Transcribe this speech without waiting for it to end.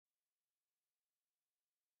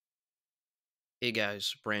Hey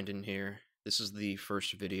guys, Brandon here. This is the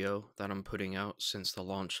first video that I'm putting out since the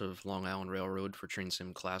launch of Long Island Railroad for Train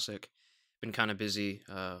Sim Classic. Been kind of busy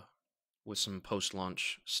with some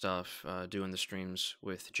post-launch stuff, doing the streams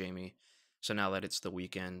with Jamie. So now that it's the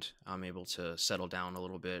weekend, I'm able to settle down a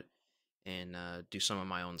little bit and do some of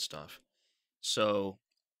my own stuff. So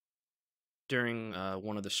during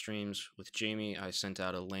one of the streams with Jamie, I sent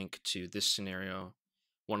out a link to this scenario,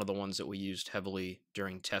 one of the ones that we used heavily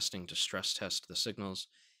during testing to stress test the signals,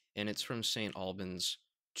 and it's from St. Albans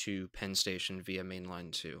to Penn Station via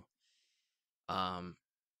Mainline 2. Um,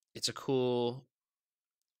 it's a cool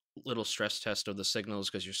little stress test of the signals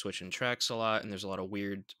because you're switching tracks a lot, and there's a lot of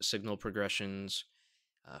weird signal progressions.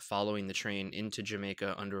 Following the train into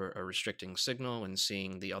Jamaica under a restricting signal and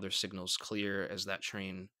seeing the other signals clear as that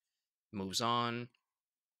train moves on.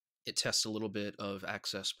 It tests a little bit of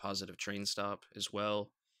access positive train stop as well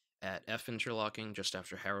at F interlocking just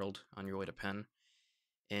after Harold on your way to Penn.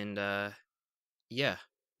 And yeah,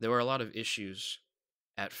 there were a lot of issues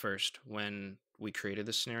at first when we created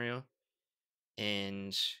this scenario,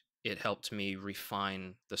 and it helped me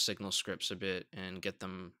refine the signal scripts a bit and get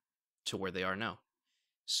them to where they are now.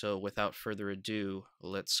 So without further ado,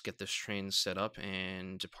 let's get this train set up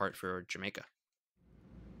and depart for Jamaica.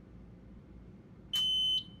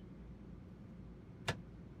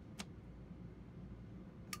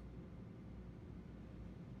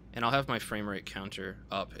 And I'll have my frame rate counter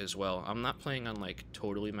up as well. I'm not playing on like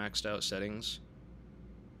totally maxed out settings,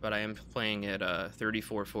 but I am playing at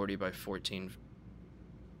 3440 by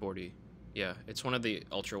 1440. Yeah, it's one of the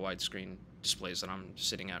ultra widescreen displays that I'm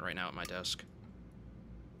sitting at right now at my desk.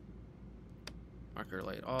 Marker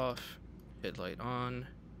light off, headlight on.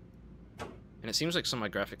 And it seems like some of my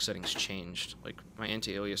graphic settings changed. Like my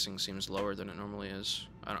anti-aliasing seems lower than it normally is.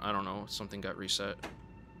 I don't know, something got reset.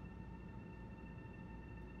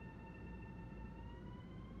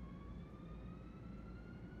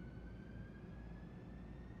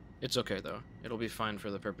 It's okay, though. It'll be fine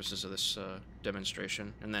for the purposes of this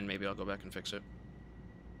demonstration, and then maybe I'll go back and fix it.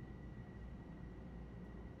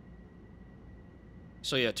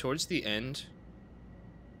 So yeah, towards the end,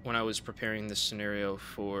 when I was preparing this scenario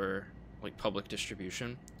for like public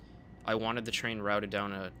distribution, I wanted the train routed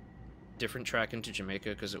down a different track into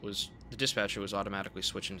Jamaica because the dispatcher was automatically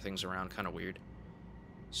switching things around kind of weird.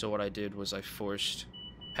 So what I did was I forced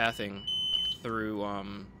pathing through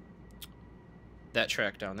that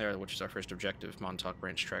track down there, which is our first objective, Montauk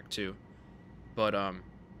Branch Track 2. But I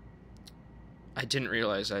didn't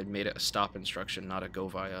realize I'd made it a stop instruction, not a go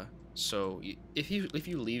via. So if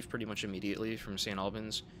you leave pretty much immediately from St.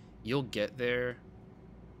 Albans, you'll get there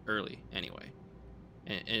early anyway,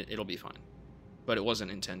 and it'll be fine. But it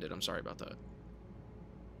wasn't intended. I'm sorry about that.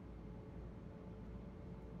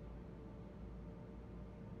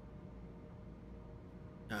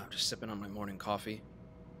 I'm just sipping on my morning coffee,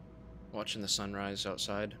 watching the sunrise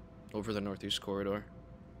outside over the Northeast Corridor.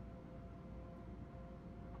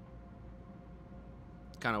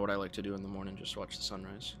 Kind of what I like to do in the morning, just watch the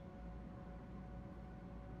sunrise.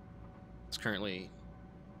 It's currently...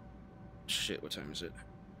 shit, what time is it?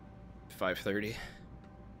 5:30.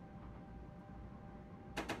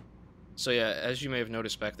 So yeah, as you may have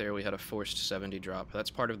noticed back there, we had a forced 70 drop.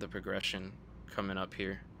 That's part of the progression coming up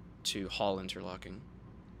here to Hall interlocking.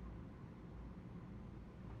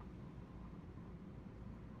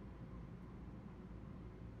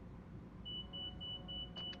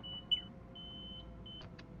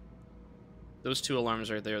 Those two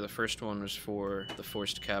alarms right there, the first one was for the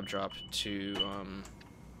forced cab drop to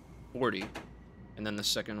 40, and then the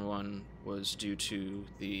second one was due to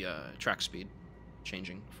the track speed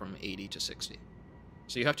changing from 80 to 60.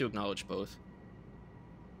 So you have to acknowledge both.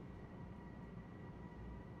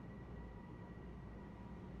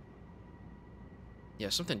 Yeah,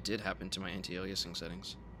 something did happen to my anti-aliasing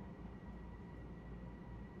settings.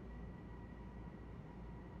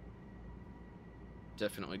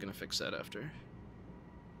 Definitely gonna fix that after.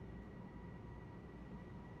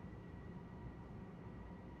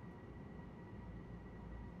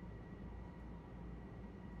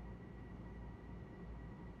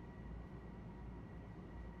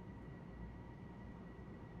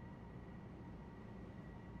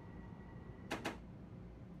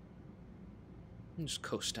 And just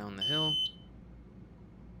coast down the hill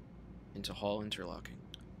into Hall interlocking.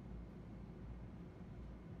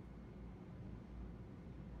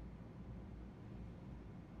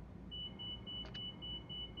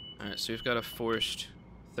 Alright, so we've got a forced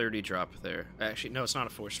 30 drop there. Actually, no, it's not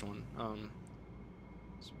a forced one.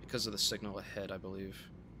 It's because of the signal ahead, I believe.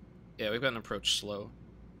 Yeah, we've got an approach slow.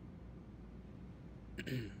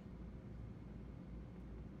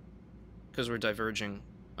 Because because we're diverging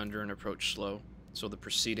under an approach slow, so the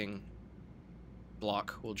preceding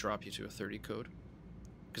block will drop you to a 30 code,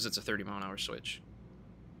 because it's a 30-mile-an-hour switch.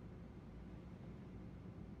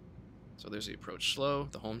 So there's the approach slow,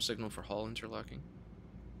 the home signal for Hall interlocking.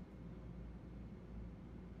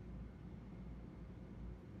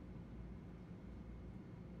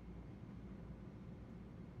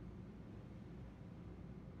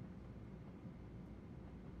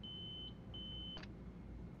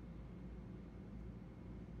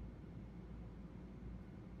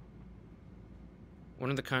 One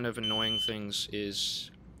of the kind of annoying things is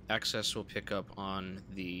Access will pick up on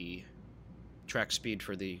the track speed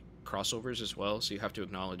for the crossovers as well, so you have to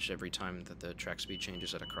acknowledge every time that the track speed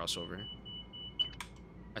changes at a crossover.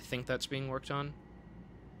 I think that's being worked on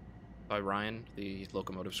by Ryan, the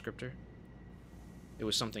locomotive scripter. It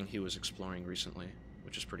was something he was exploring recently,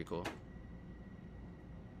 which is pretty cool.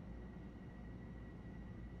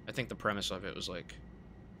 I think the premise of it was like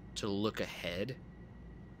to look ahead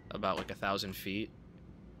about like 1,000 feet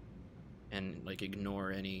and like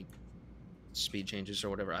ignore any speed changes or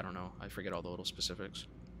whatever. I don't know. I forget all the little specifics.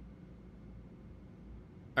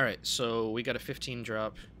 Alright, so we got a 15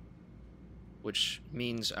 drop, which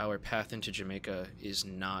means our path into Jamaica is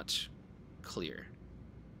not clear.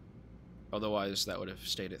 Otherwise, that would have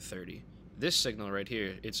stayed at 30. This signal right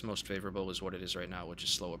here, its most favorable is what it is right now, which is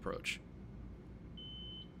slow approach.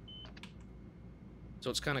 So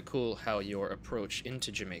it's kind of cool how your approach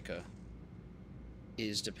into Jamaica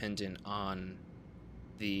is dependent on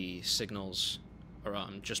the signals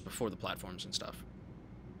around just before the platforms and stuff.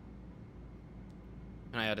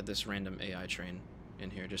 And I added this random AI train in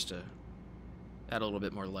here just to add a little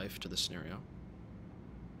bit more life to the scenario.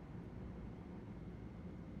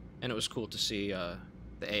 And it was cool to see the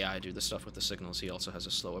AI do the stuff with the signals. He also has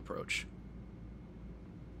a slow approach.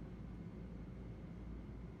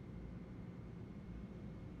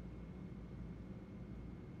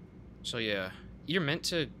 So yeah, you're meant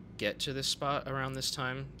to get to this spot around this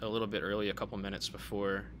time, a little bit early, a couple minutes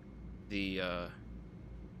before the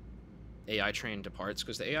AI train departs,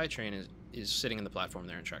 because the AI train is sitting in the platform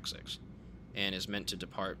there in track 6, and is meant to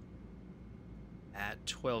depart at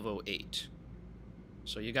 12:08.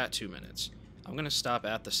 So you got 2 minutes. I'm going to stop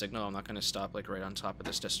at the signal. I'm not going to stop like right on top of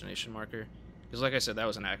this destination marker, because like I said, that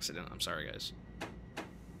was an accident. I'm sorry, guys.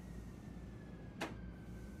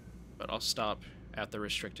 But I'll stop at the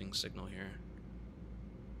restricting signal here,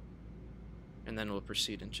 and then we'll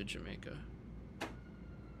proceed into Jamaica.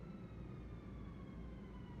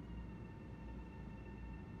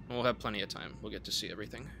 And we'll have plenty of time. We'll get to see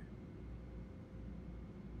everything.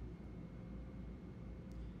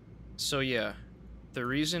 So yeah, the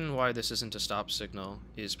reason why this isn't a stop signal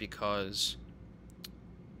is because,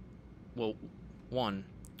 well, one,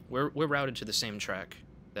 we're routed to the same track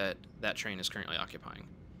that train is currently occupying.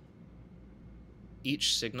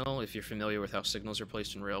 Each signal, if you're familiar with how signals are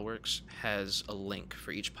placed in Railworks, has a link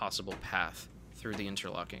for each possible path through the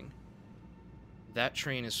interlocking. That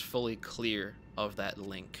train is fully clear of that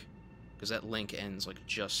link, because that link ends like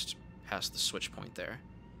just past the switch point there.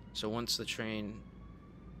 So once the train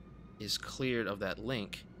is cleared of that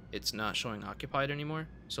link, it's not showing occupied anymore,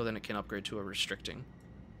 so then it can upgrade to a restricting.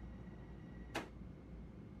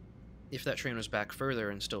 If that train was back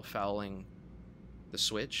further and still fouling the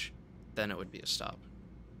switch, then it would be a stop.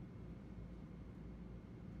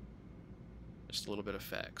 Just a little bit of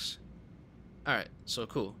facts. Alright, so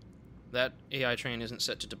cool. That AI train isn't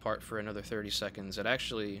set to depart for another 30 seconds. It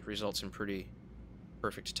actually results in pretty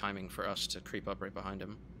perfect timing for us to creep up right behind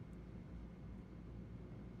him.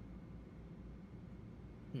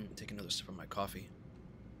 Take another sip of my coffee.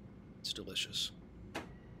 It's delicious.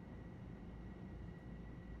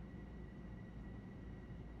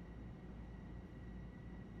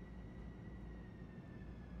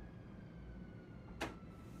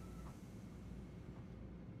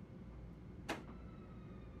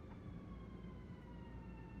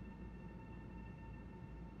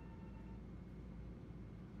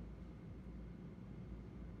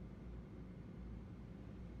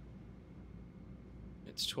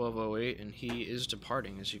 It's 12:08 and he is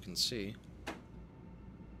departing, as you can see.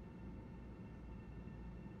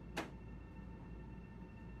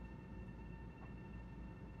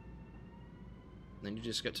 Then you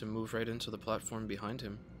just get to move right into the platform behind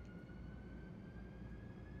him.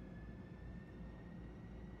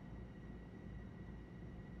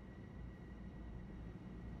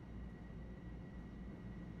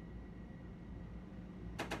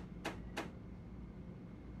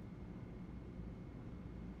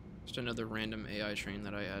 Just another random AI train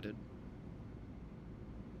that I added.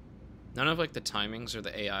 None of like the timings or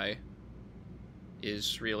the AI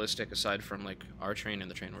is realistic aside from like our train and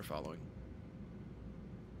the train we're following.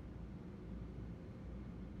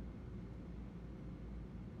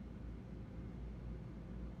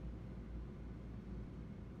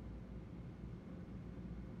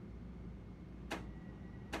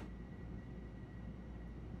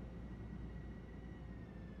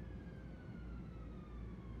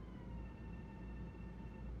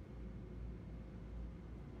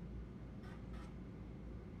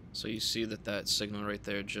 So you see that that signal right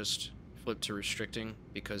there just flipped to restricting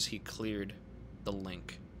because he cleared the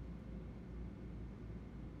link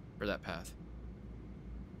for that path.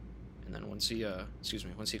 And then once he,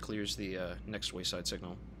 once he clears the next wayside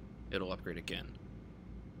signal, it'll upgrade again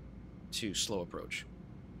to slow approach.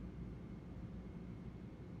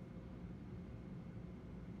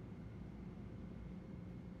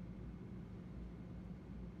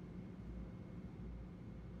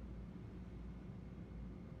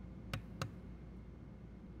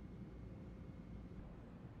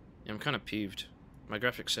 I'm kind of peeved. My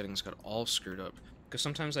graphic settings got all screwed up because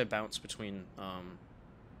sometimes I bounce between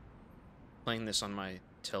playing this on my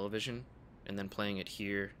television and then playing it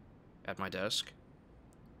here at my desk.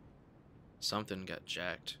 Something got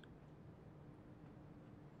jacked.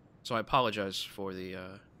 So I apologize for the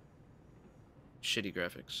shitty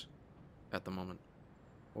graphics at the moment,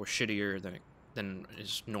 or shittier than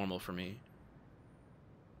is normal for me.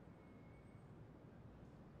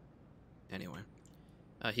 Anyway.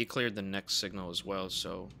 He cleared the next signal as well,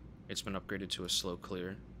 so it's been upgraded to a slow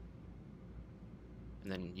clear.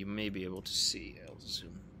 And then you may be able to see, I'll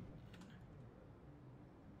zoom,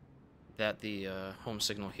 that the home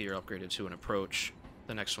signal here upgraded to an approach.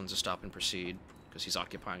 The next one's a stop and proceed, because he's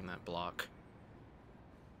occupying that block.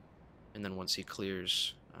 And then once he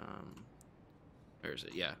clears, where is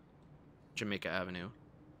it? Yeah, Jamaica Avenue.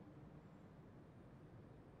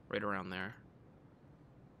 Right around there.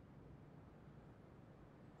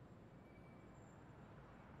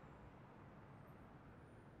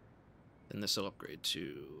 Then this will upgrade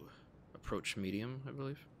to approach medium, I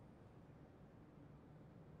believe.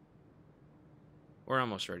 We're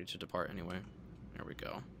almost ready to depart anyway. There we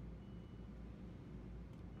go.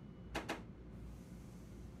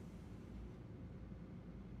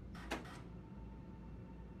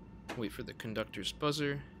 Wait for the conductor's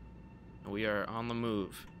buzzer. We are on the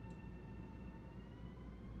move.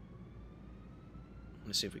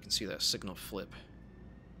 Let's see if we can see that signal flip.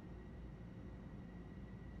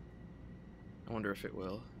 I wonder if it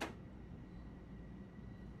will.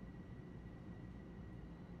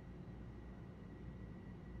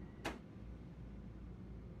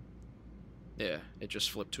 Yeah, it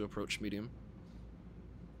just flipped to approach medium.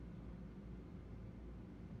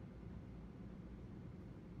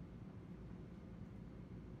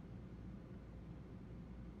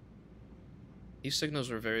 These signals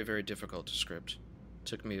were very, very difficult to script.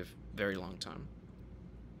 Took me a very long time.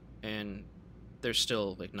 And they're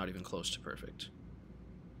still, like, not even close to perfect.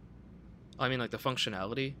 I mean, like, the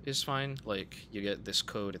functionality is fine. Like, you get this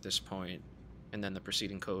code at this point, and then the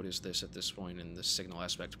preceding code is this at this point, and the signal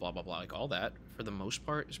aspect, blah, blah, blah. Like, all that, for the most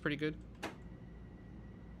part, is pretty good.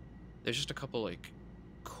 There's just a couple, like,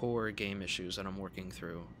 core game issues that I'm working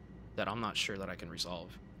through that I'm not sure that I can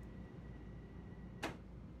resolve.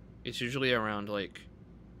 It's usually around, like,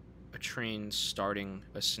 a train starting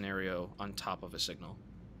a scenario on top of a signal.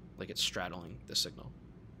 Like it's straddling the signal.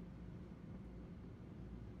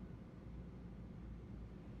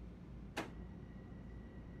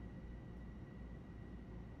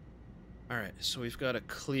 Alright, so we've got a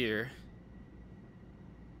clear.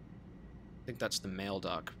 I think that's the mail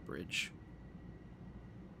dock bridge.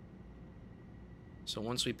 So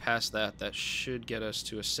once we pass that, that should get us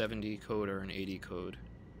to a 70 code or an 80 code.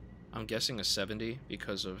 I'm guessing a 70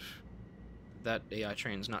 because of that AI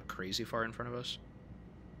train's not crazy far in front of us.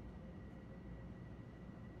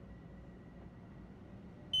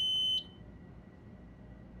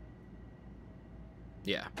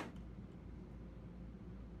 Yeah.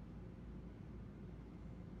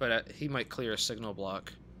 But he might clear a signal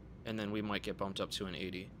block, and then we might get bumped up to an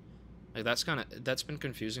 80. Like, that's been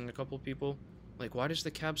confusing a couple people. Like, why does the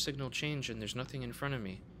cab signal change and there's nothing in front of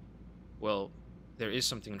me? Well, there is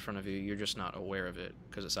something in front of you, you're just not aware of it,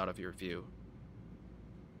 because it's out of your view.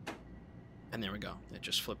 And there we go. It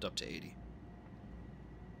just flipped up to 80.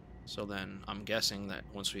 So then, I'm guessing that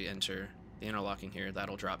once we enter the interlocking here,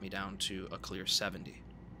 that'll drop me down to a clear 70.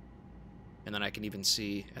 And then I can even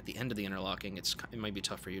see at the end of the interlocking, it might be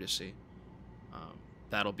tough for you to see.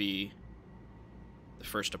 That'll be the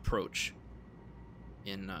first approach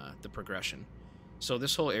in the progression. So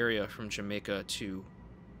this whole area from Jamaica to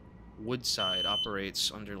Woodside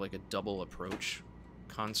operates under like a double approach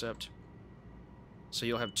concept. So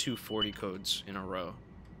you'll have two 40 codes in a row,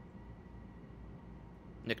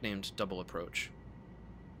 nicknamed double approach.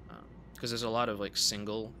 Because there's a lot of like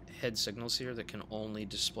single head signals here that can only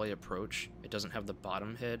display approach. It doesn't have the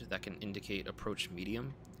bottom head that can indicate approach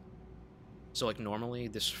medium. So like normally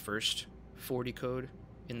this first 40 code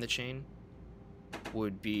in the chain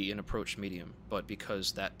would be an approach medium, but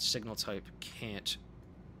because that signal type can't...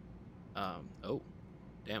 oh,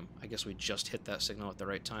 damn, I guess we just hit that signal at the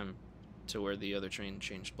right time to where the other train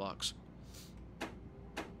changed blocks.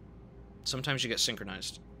 Sometimes you get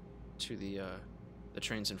synchronized to the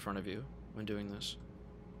trains in front of you when doing this.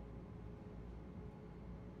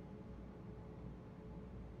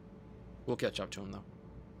 We'll catch up to him, though.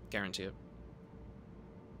 Guarantee it.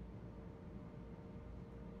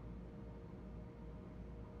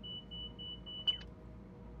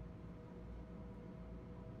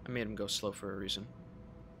 I made him go slow for a reason.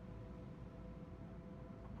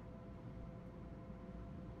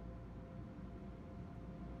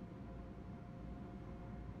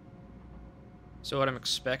 So what I'm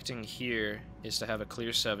expecting here is to have a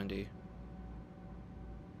clear 70,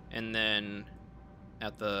 and then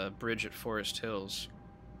at the bridge at Forest Hills,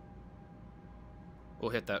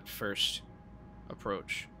 we'll hit that first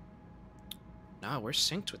approach. Nah, we're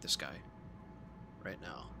synced with this guy right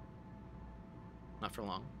now. Not for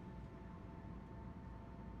long.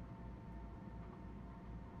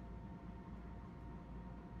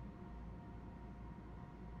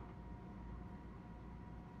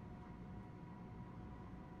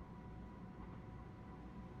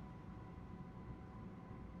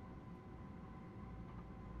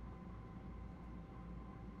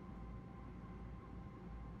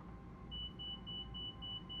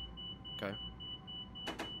 Okay.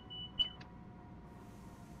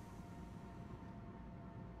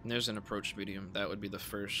 And there's an approach medium. That would be the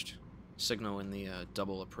first signal in the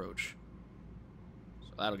double approach.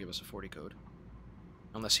 So that'll give us a 40 code.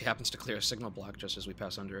 Unless he happens to clear a signal block just as we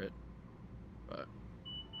pass under it. But,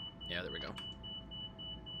 yeah, there we go.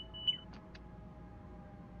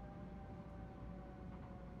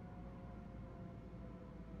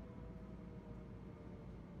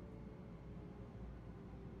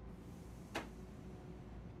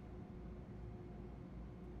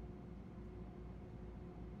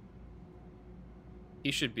 He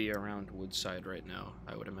should be around Woodside right now,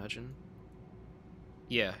 I would imagine.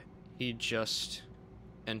 Yeah, he just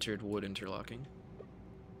entered Wood interlocking.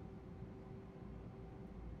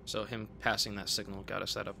 So him passing that signal got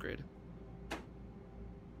us that upgrade.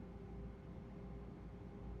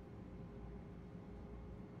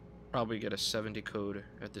 Probably get a 70 code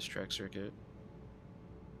at this track circuit.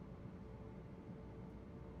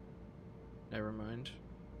 Never mind.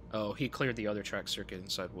 Oh, he cleared the other track circuit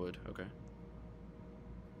inside Wood. Okay.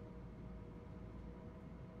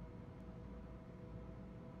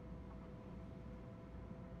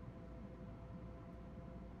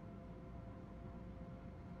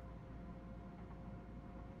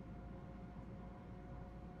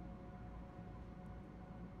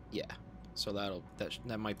 Yeah, so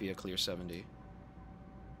that might be a clear 70.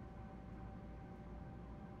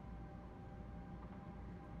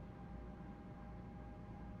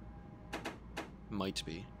 Might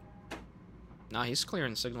be. Nah, he's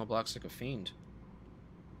clearing signal blocks like a fiend.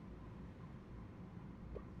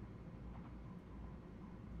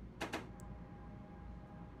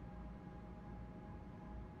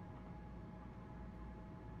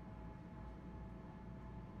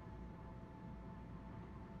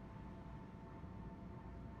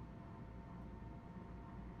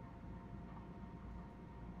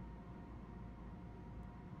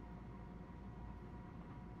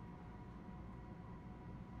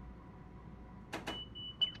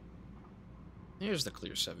 Here's the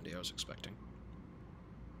clear 70 I was expecting.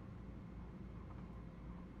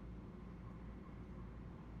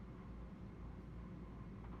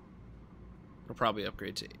 We'll probably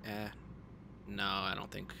upgrade to... no, I don't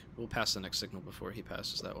think. We'll pass the next signal before he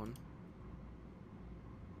passes that one.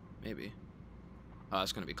 Maybe. Oh,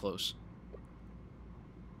 it's gonna be close.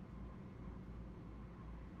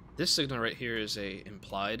 This signal right here is a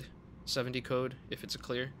implied 70 code, if it's a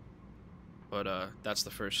clear. But, that's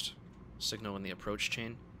the first signal in the approach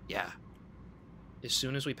chain. Yeah. As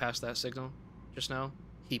soon as we passed that signal just now,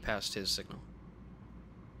 he passed his signal.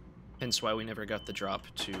 Hence why we never got the drop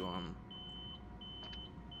to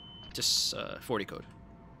 40 code.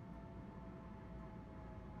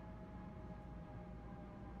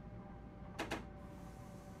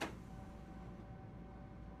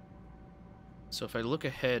 So if I look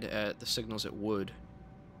ahead at the signals at Wood,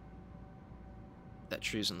 that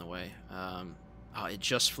tree's in the way. Oh, it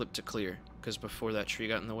just flipped to clear. because before that tree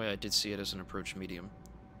got in the way, I did see it as an approach medium.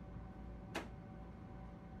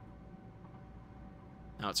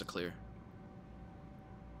 Now it's a clear.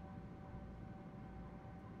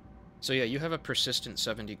 So yeah, you have a persistent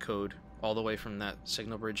 70 code all the way from that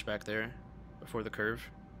signal bridge back there, before the curve,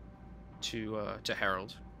 to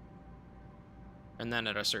Herald. And then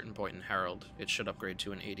at a certain point in Herald, it should upgrade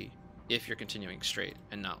to an 80, if you're continuing straight,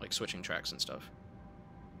 and not like switching tracks and stuff.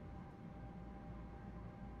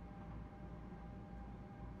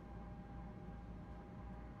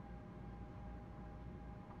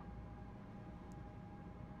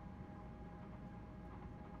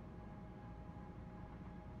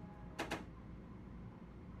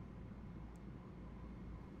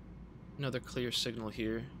 Another clear signal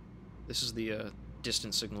here. This is the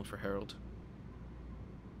distance signal for Herald.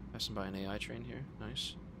 Passing by an AI train here.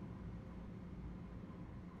 Nice.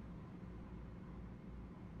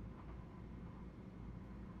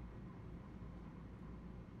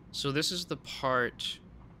 So this is the part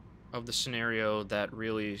of the scenario that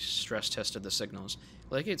really stress tested the signals.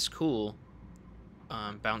 Like, it's cool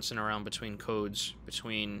bouncing around between codes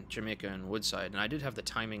between Jamaica and Woodside, and I did have the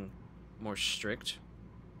timing more strict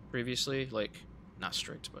previously. Like, not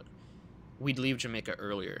strict, but we'd leave Jamaica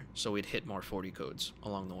earlier, so we'd hit more 40 codes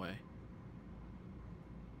along the way.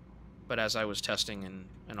 But as I was testing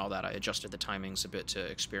and all that, I adjusted the timings a bit to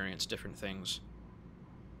experience different things.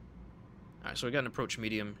 Alright, so we got an approach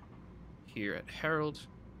medium here at Herald.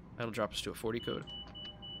 That'll drop us to a 40 code.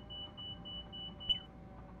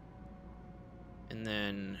 And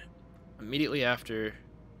then immediately after,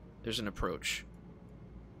 there's an approach.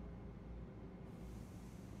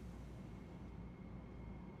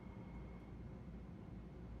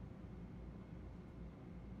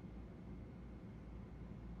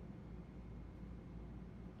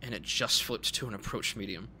 And it just flipped to an approach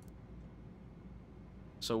medium.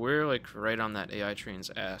 So we're like right on that AI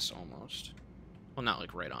train's ass almost. Well, not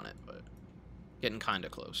like right on it, but getting kind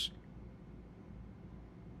of close.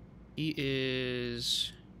 He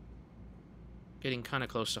is getting kind of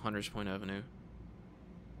close to Hunters Point Avenue.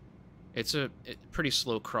 It's a pretty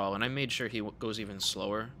slow crawl, and I made sure he goes even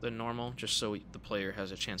slower than normal, just so the player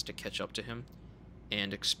has a chance to catch up to him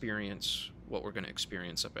and experience what we're going to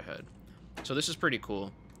experience up ahead. So this is pretty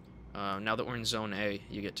cool. Now that we're in Zone A,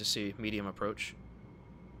 you get to see medium approach.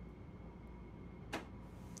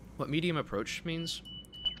 What medium approach means,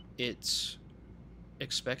 it's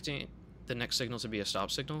expecting the next signal to be a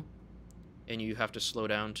stop signal, and you have to slow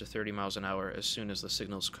down to 30 miles an hour as soon as the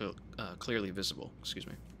signal's clearly visible. Excuse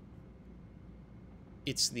me.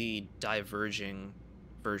 It's the diverging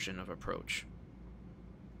version of approach.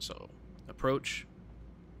 So, approach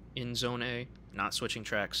in Zone A, not switching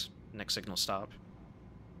tracks, next signal stop.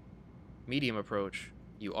 Medium approach,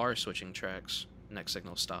 you are switching tracks, next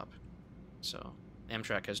signal stop. So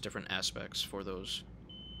Amtrak has different aspects for those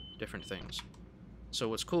different things. So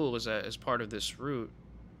what's cool is that as part of this route,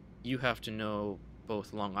 you have to know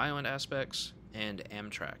both Long Island aspects and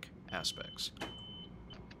Amtrak aspects.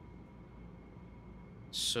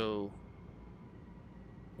 So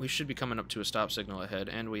we should be coming up to a stop signal ahead,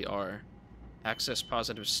 and we are. Access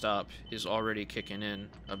positive stop is already kicking in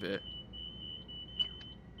a bit.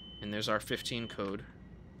 And there's our 15 code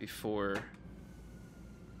before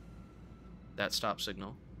that stop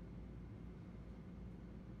signal.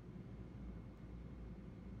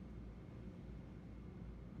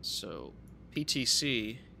 So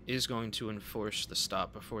PTC is going to enforce the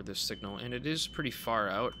stop before this signal, and it is pretty far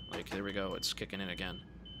out. Like, there we go, it's kicking in again.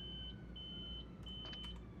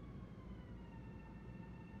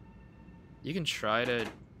 You can try to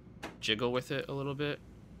jiggle with it a little bit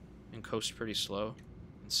and coast pretty slow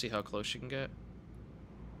and see how close you can get.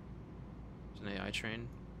 There's an AI train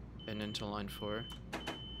heading into line 4.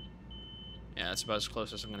 Yeah, that's about as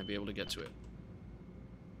close as I'm going to be able to get to it.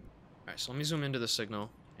 Alright, so let me zoom into the signal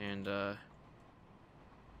and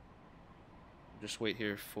just wait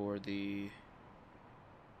here for the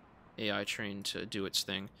AI train to do its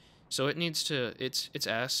thing. So it needs to, its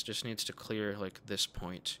ass just needs to clear like this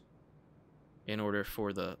point in order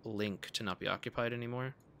for the link to not be occupied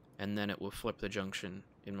anymore, and then it will flip the junction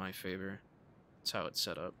in my favor. That's how it's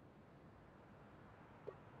set up.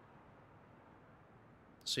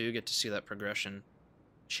 So you get to see that progression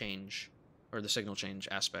change, or the signal change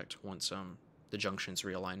aspect, once the junction's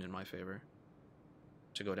realigned in my favor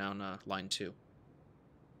to go down line 2.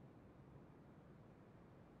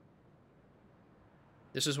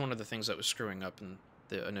 This is one of the things that was screwing up in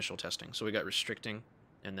the initial testing. So we got restricting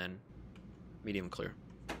and then medium clear.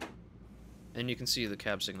 And you can see the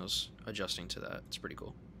cab signals adjusting to that. It's pretty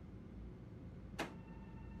cool.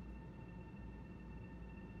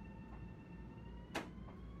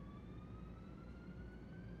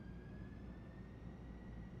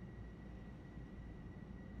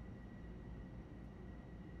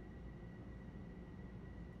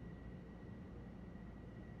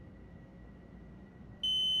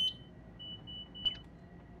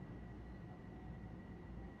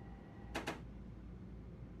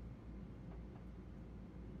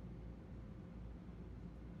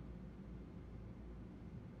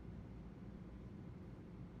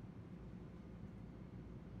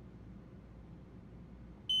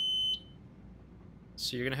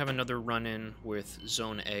 So you're going to have another run-in with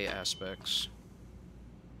Zone A aspects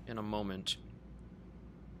in a moment,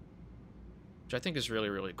 which I think is really,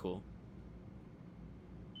 really cool.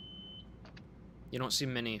 You don't see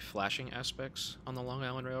many flashing aspects on the Long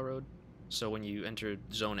Island Railroad, so when you enter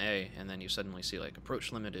Zone A and then you suddenly see like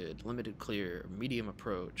approach limited, limited clear, medium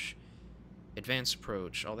approach, advanced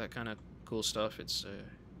approach, all that kind of cool stuff, it's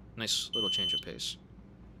a nice little change of pace.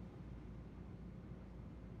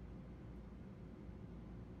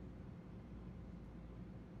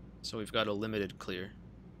 So we've got a limited clear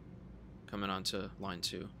coming onto line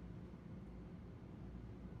 2.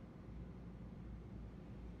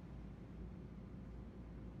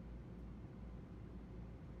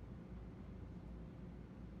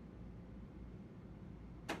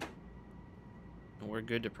 And we're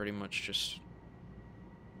good to pretty much just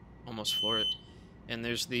almost floor it. And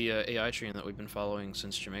there's the AI train that we've been following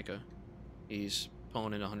since Jamaica. He's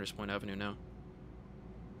pulling into Hunters Point Avenue now.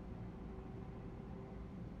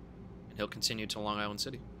 And he'll continue to Long Island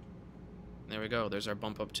City. There we go. There's our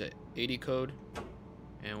bump up to 80 code.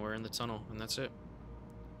 And we're in the tunnel, and that's it.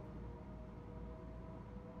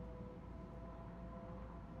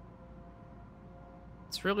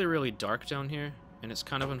 It's really, really dark down here, and it's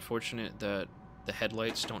kind of unfortunate that the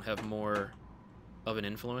headlights don't have more of an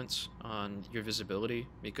influence on your visibility,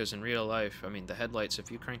 because in real life, I mean, the headlights,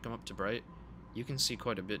 if you crank them up to bright, you can see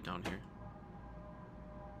quite a bit down here.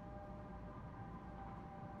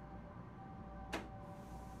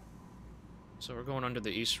 So we're going under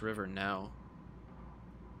the East River now.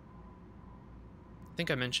 I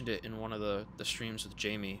think I mentioned it in one of the streams with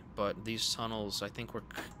Jamie, but these tunnels, I think, were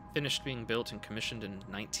finished being built and commissioned in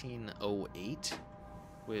 1908,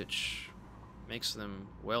 which makes them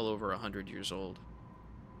well over 100 years old.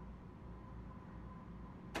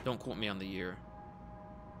 Don't quote me on the year,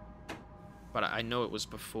 but I know it was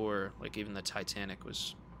before, like, even the Titanic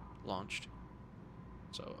was launched.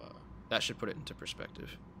 So that should put it into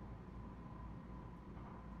perspective.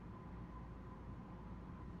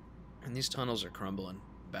 And these tunnels are crumbling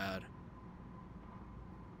bad.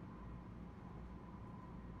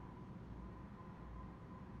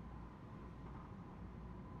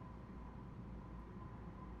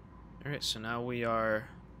 Alright, so now we are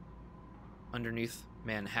underneath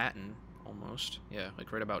Manhattan, almost. Yeah,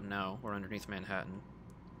 like right about now, we're underneath Manhattan.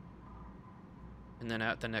 And then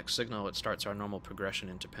at the next signal, it starts our normal progression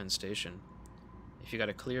into Penn Station. If you got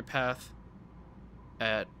a clear path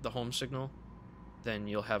at the home signal, then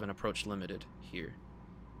you'll have an approach limited here.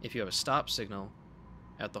 If you have a stop signal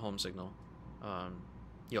at the home signal,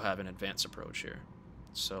 you'll have an advance approach here.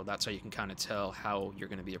 So that's how you can kind of tell how you're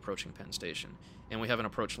going to be approaching Penn Station. And we have an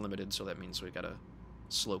approach limited, so that means we got a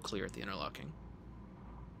slow clear at the interlocking.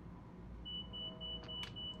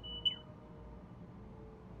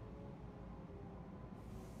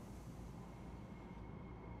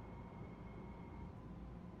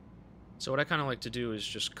 So what I kind of like to do is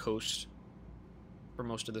just coast for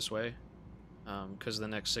most of this way, because the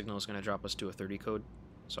next signal is going to drop us to a 30 code,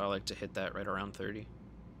 so I like to hit that right around 30.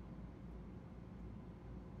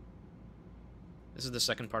 This is the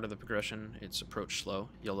second part of the progression. It's approach slow,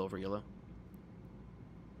 yellow over yellow.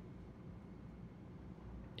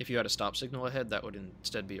 If you had a stop signal ahead, that would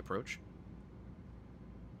instead be approach,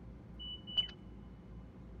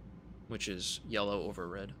 which is yellow over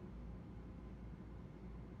red.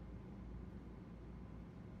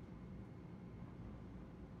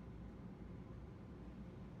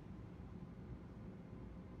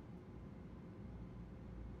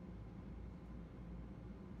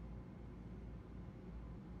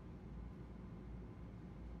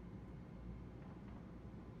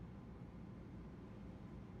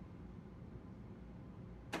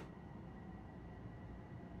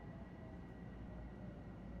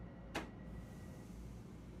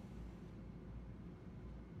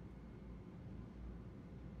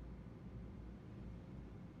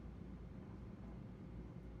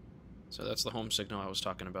 So that's the home signal I was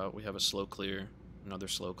talking about. We have a slow clear, another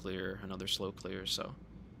slow clear, another slow clear, so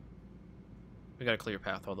we got a clear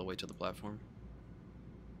path all the way to the platform.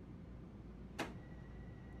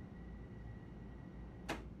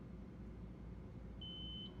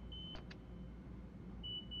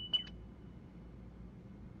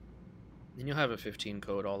 Then you'll have a 15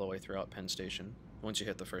 code all the way throughout Penn Station. Once you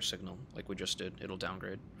hit the first signal, like we just did, it'll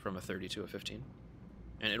downgrade from a 30 to a 15.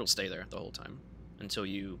 And it'll stay there the whole time until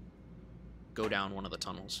you go down one of the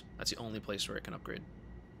tunnels. That's the only place where it can upgrade.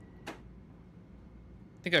 I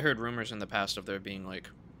think I heard rumors in the past of there being like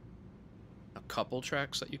a couple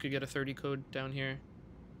tracks that you could get a 30 code down here,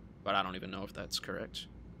 but I don't even know if that's correct.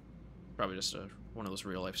 Probably just one of those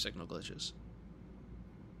real life signal glitches.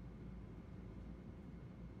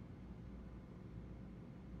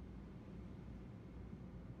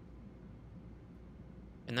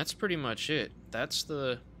 And that's pretty much it. That's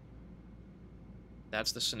the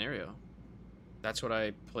scenario. That's what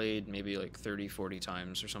I played maybe like 30, 40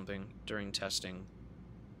 times or something during testing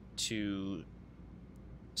to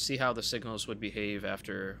see how the signals would behave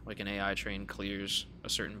after like an AI train clears a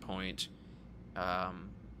certain point,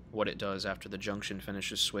 what it does after the junction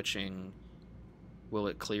finishes switching, will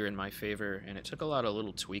it clear in my favor, and it took a lot of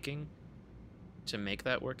little tweaking to make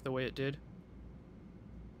that work the way it did.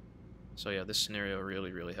 So yeah, this scenario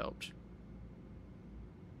really, really helped.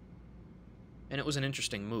 And it was an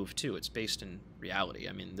interesting move too. It's based in reality.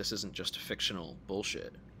 I mean, this isn't just fictional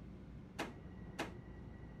bullshit.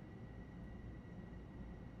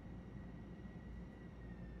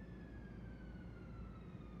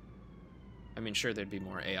 I mean, sure, there'd be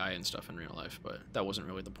more AI and stuff in real life, but that wasn't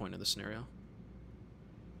really the point of the scenario.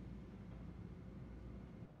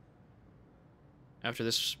 After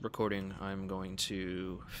this recording, I'm going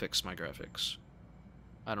to fix my graphics.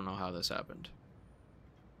 I don't know how this happened.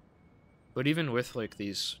 But even with like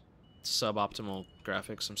these suboptimal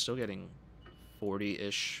graphics, I'm still getting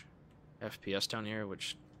 40-ish FPS down here,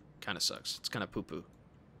 which kind of sucks. It's kind of poo-poo.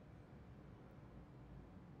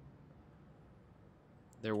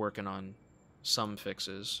 They're working on some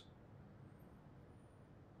fixes.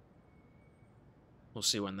 We'll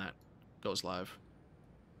see when that goes live.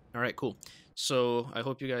 All right, cool. So I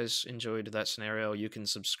hope you guys enjoyed that scenario. You can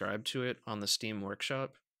subscribe to it on the Steam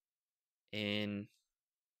Workshop and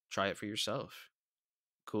try it for yourself.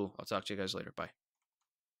 Cool. I'll talk to you guys later. Bye.